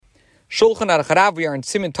Shulchan Aruch Harav, we are in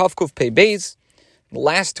Siman Tov Kuf Pei Beis, the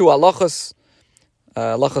last two halachas,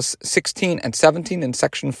 halachas 16 and 17 in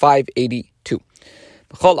section 582.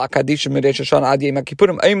 Halacha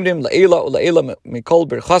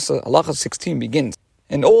 16 begins.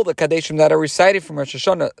 And all the Kaddishim that are recited from Rosh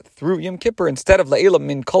Hashanah through Yom Kippur, instead of Leaila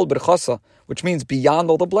min kol berchasa, which means beyond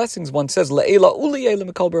all the blessings, one says Leaila uleaila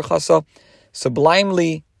min kol berchasa,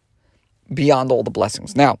 sublimely beyond all the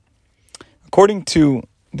blessings. Now, according to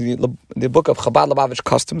the book of Chabad Lubavitch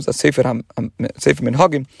Customs, the Sefer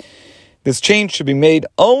Minhagim, this change should be made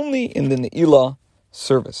only in the Leaila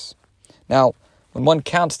service. Now, when one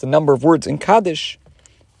counts the number of words in Kaddish,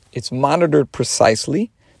 it's monitored precisely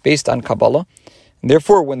based on Kabbalah. And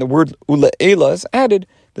therefore, when the word uleaila is added,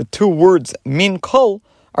 the two words min kol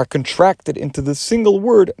are contracted into the single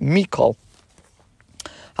word mikol.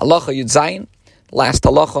 Halacha Yud Zayin, last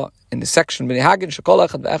halacha in the section Minhagin shekol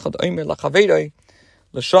echad ve'echad omer lachaveiroi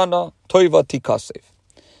l'shana toiva tikasev.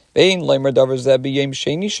 Ve'in leimer davar zeh b'yem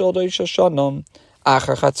sheni shel Rosh Hashanah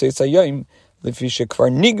achar chatzeis hayom lefi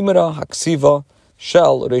shekvar nigmara haksiva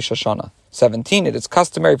shel Rosh Hashanah. 17. It is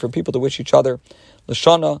customary for people to wish each other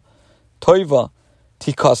l'shana toiva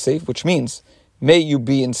tikasev, which means may you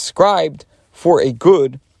be inscribed for a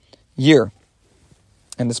good year.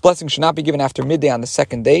 And this blessing should not be given after midday on the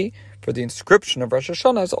second day, for the inscription of Rosh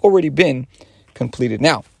Hashanah has already been completed.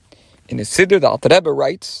 Now, in his Siddur, the Alter Rebbe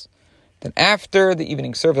writes that after the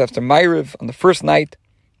evening service, after Ma'ariv, on the first night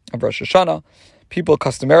of Rosh Hashanah, people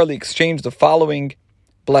customarily exchange the following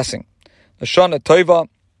blessing: L'shana toiva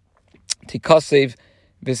tikasev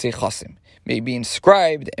v'sechasim. May be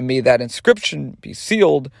inscribed, and may that inscription be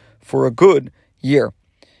sealed for a good year.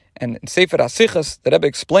 And in Sefer HaSichas, the Rebbe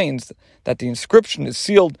explains that the inscription is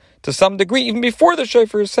sealed to some degree even before the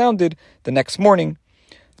shofar is sounded the next morning.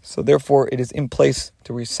 So therefore, it is in place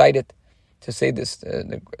to recite it, to say this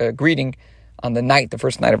greeting on the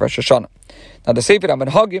first night of Rosh Hashanah. Now the Sefer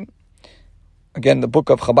HaMinhagim, again the book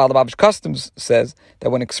of Chabad Lubavitch Customs, says that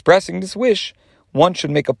when expressing this wish, one should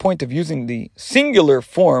make a point of using the singular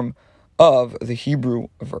form of the Hebrew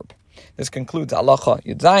verb. This concludes Halacha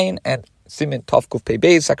Yud Zayin and Siman Tov Kuf Pei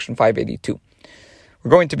Beis, section 582.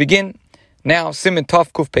 We're going to begin now Siman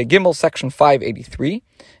Tov Kuf Pei Gimel, section 583,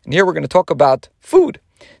 and here we're going to talk about food.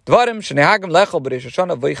 Foods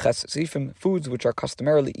which are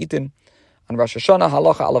customarily eaten on Rosh Hashanah.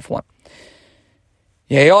 Halacha Aleph 1.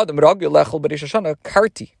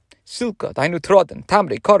 Karti, silka, dainu troden,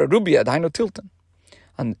 tamre, kara, rubia, dainu tilton.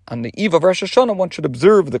 On the eve of Rosh Hashanah, one should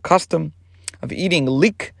observe the custom of eating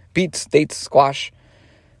leek, beets, dates, squash,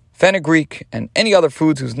 fenugreek, and any other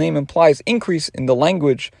foods whose name implies increase in the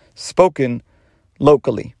language spoken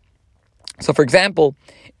locally. So, for example,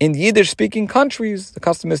 in Yiddish-speaking countries, the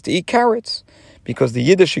custom is to eat carrots, because the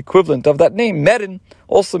Yiddish equivalent of that name, merin,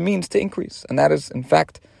 also means to increase, and that is, in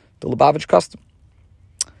fact, the Lubavitch custom.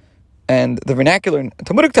 And the vernacular in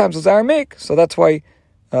Talmudic times was Aramaic, so that's why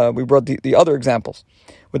we brought the other examples.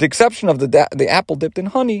 With the exception of the apple dipped in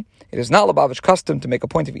honey, it is not Lubavitch custom to make a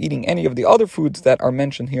point of eating any of the other foods that are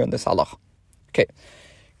mentioned here in this halach. Okay,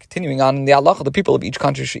 continuing on in the halach, the people of each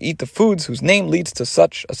country should eat the foods whose name leads to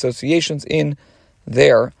such associations in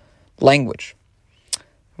their language.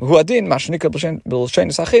 This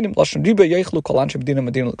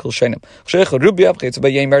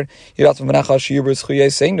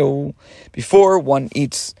before one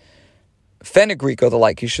eats fenugreek or the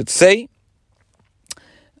like, you should say,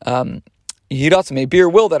 Yiratzin, may beer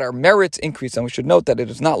will that our merits increase. And we should note that it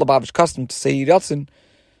is not Lubavitch custom to say Yiratzin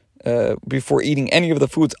before eating any of the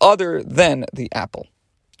foods other than the apple.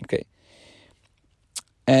 Okay.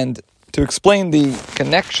 And to explain the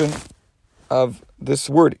connection of this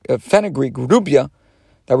word, fenugreek, rubia,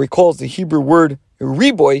 that recalls the Hebrew word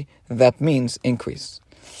riboy, that means increase.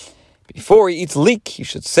 Before he eats leek, he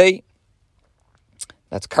should say,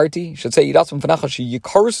 that's karti. You should say,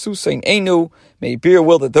 may beer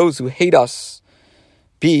will that those who hate us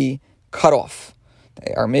be cut off.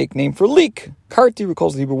 The Aramaic name for leek, karti,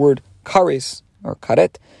 recalls the Hebrew word kares, or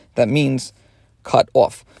karet, that means cut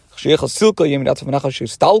off. Before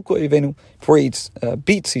he eats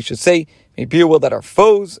beets, he should say, may beer will that our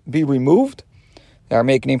foes be removed. The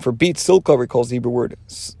Aramaic name for beets, silka, recalls the Hebrew word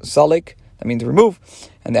salek, that means remove.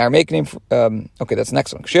 And the Aramaic name for, that's the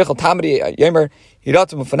next one.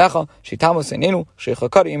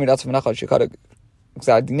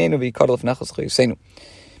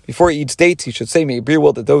 Before he eats dates, he should say, may beer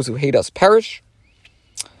will that those who hate us perish.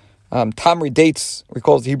 Tamri, dates,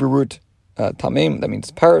 recalls the Hebrew root tamim, that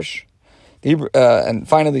means perish. The Hebrew, and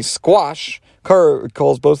finally, squash, kara,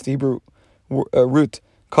 recalls both the Hebrew root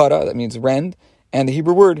kara, that means rend, and the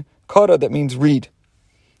Hebrew word kara, that means reed.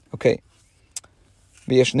 Okay.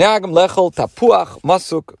 V'yesh ne'agam lechol tapuach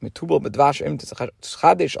masuk mitubel bedvash im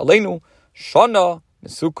tschadish aleinu shana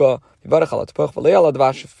mesuka v'barach al tapuach v'le'al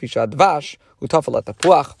advash fisha advash utafel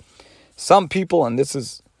tapuach. Some people, and this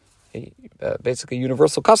is basically a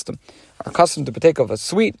universal custom, are accustomed to partake of a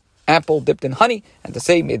sweet apple dipped in honey and to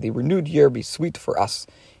say, may the renewed year be sweet for us.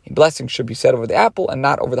 A blessing should be said over the apple and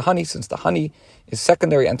not over the honey, since the honey is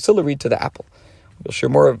secondary ancillary to the apple. We'll share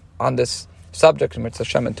more on this subject in Mitzvah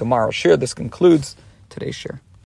Hashem and tomorrow's share. This concludes today's share.